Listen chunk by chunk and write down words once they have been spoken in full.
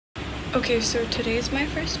Okay, so today is my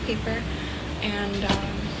first paper and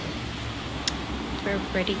we're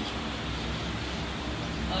ready.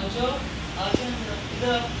 I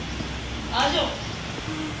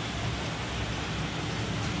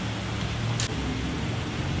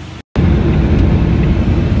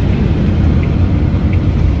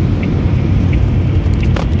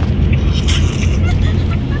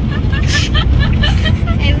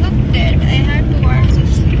looked dead. I had 2 hours of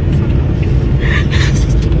sleep.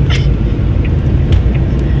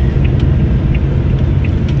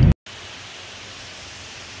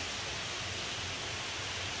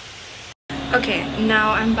 Okay,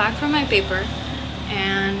 now I'm back from my paper,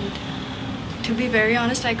 and to be very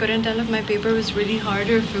honest, I couldn't tell if my paper was really hard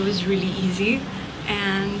or if it was really easy.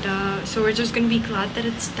 And so we're just gonna be glad that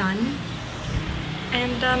it's done.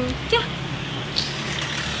 And yeah.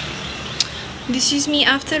 This is me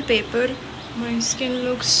after paper. My skin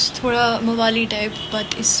looks thoda mawali type,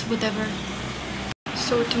 but it's whatever.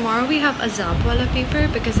 So tomorrow we have azab wala paper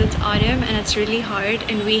because it's autumn and it's really hard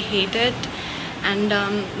and we hate it. And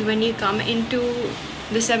when you come into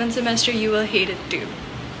the 7th semester, you will hate it too.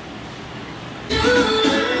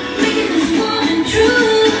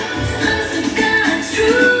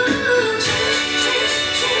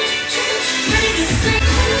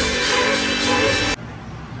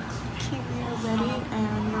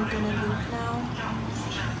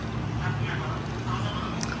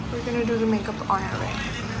 We're gonna do the makeup on our way.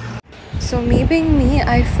 So me being me,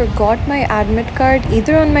 I forgot my admit card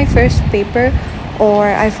either on my first paper or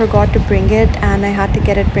I forgot to bring it and I had to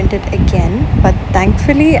get it printed again. But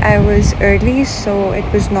thankfully I was early, so it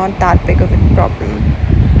was not that big of a problem.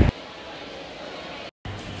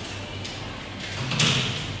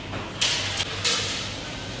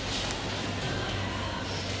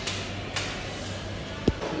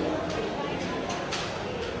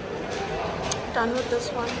 Done with this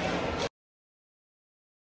one.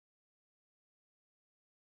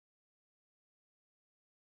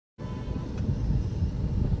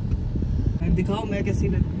 दिखाओ मैं कैसी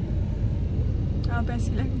लगी? आप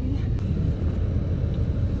ऐसी लग रही है।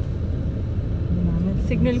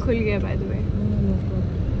 Signal खुल गया बाय द वे।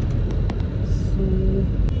 सो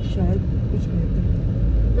शायद कुछ बेहतर था,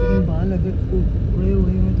 लेकिन बाल अगर उड़े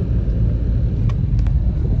हुए हैं तो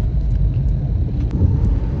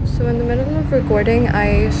So in the middle of recording,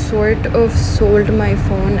 I sort of sold my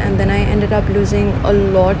phone and then I ended up losing a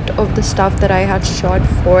lot of the stuff that I had shot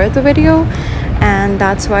for the video, and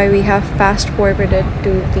that's why we have fast forwarded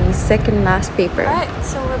to the second last paper. Alright,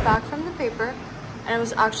 so we're back from the paper and it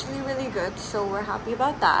was actually really good, so we're happy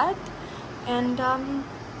about that. And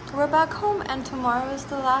we're back home and tomorrow is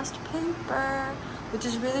the last paper, which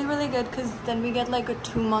is really good because then we get like a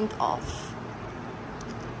 2-month off.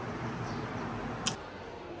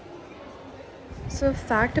 So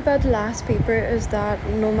fact about the last paper is that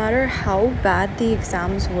no matter how bad the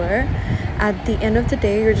exams were, at the end of the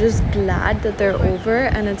day you're just glad that they're over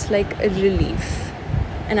and it's like a relief.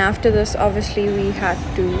 And after this, obviously we had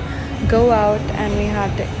to go out and we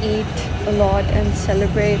had to eat a lot and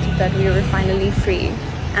celebrate that we were finally free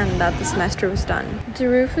and that the semester was done. The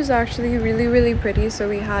roof is actually really pretty, so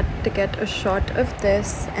we had to get a shot of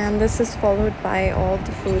this, and this is followed by all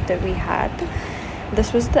the food that we had.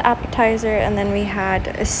 This was the appetizer, and then we had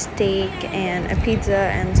a steak and a pizza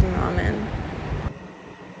and some ramen.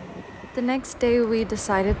 The next day we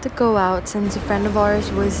decided to go out since a friend of ours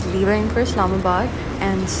was leaving for Islamabad,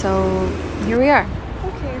 and so here we are.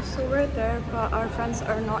 Okay, so we're there, but our friends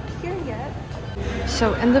are not here yet.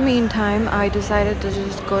 So in the meantime, I decided to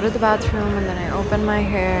just go to the bathroom and then I opened my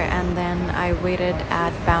hair and then I waited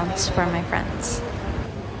at Bounce for my friends.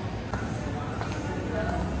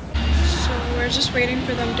 We're just waiting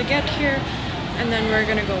for them to get here and then we're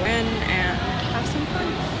gonna go in and have some fun.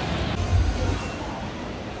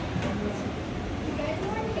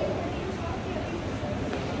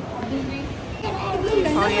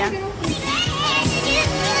 Oh yeah.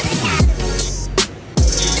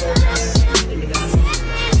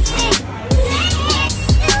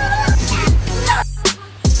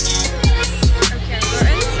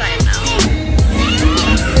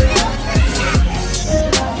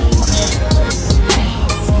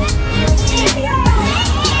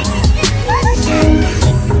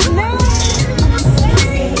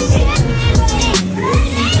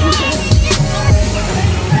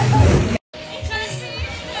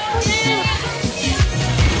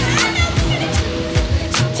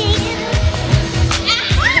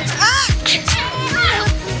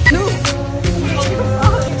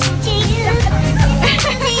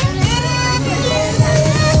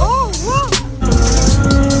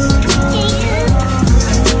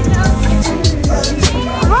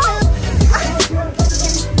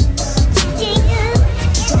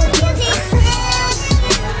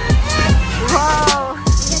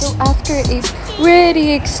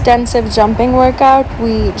 pretty extensive jumping workout.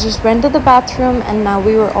 We just went to the bathroom and now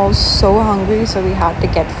we were all so hungry, so we had to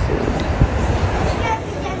get food.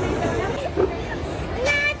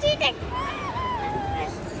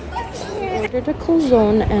 Ordered a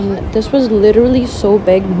calzone and this was literally so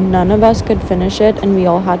big, none of us could finish it and we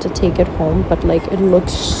all had to take it home, but like it looked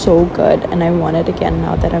so good and I want it again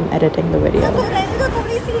now that I'm editing the video.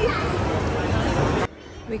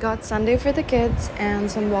 We got sundae for the kids and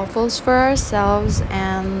some waffles for ourselves,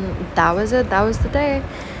 and that was it. That was the day.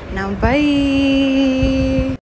 Now bye.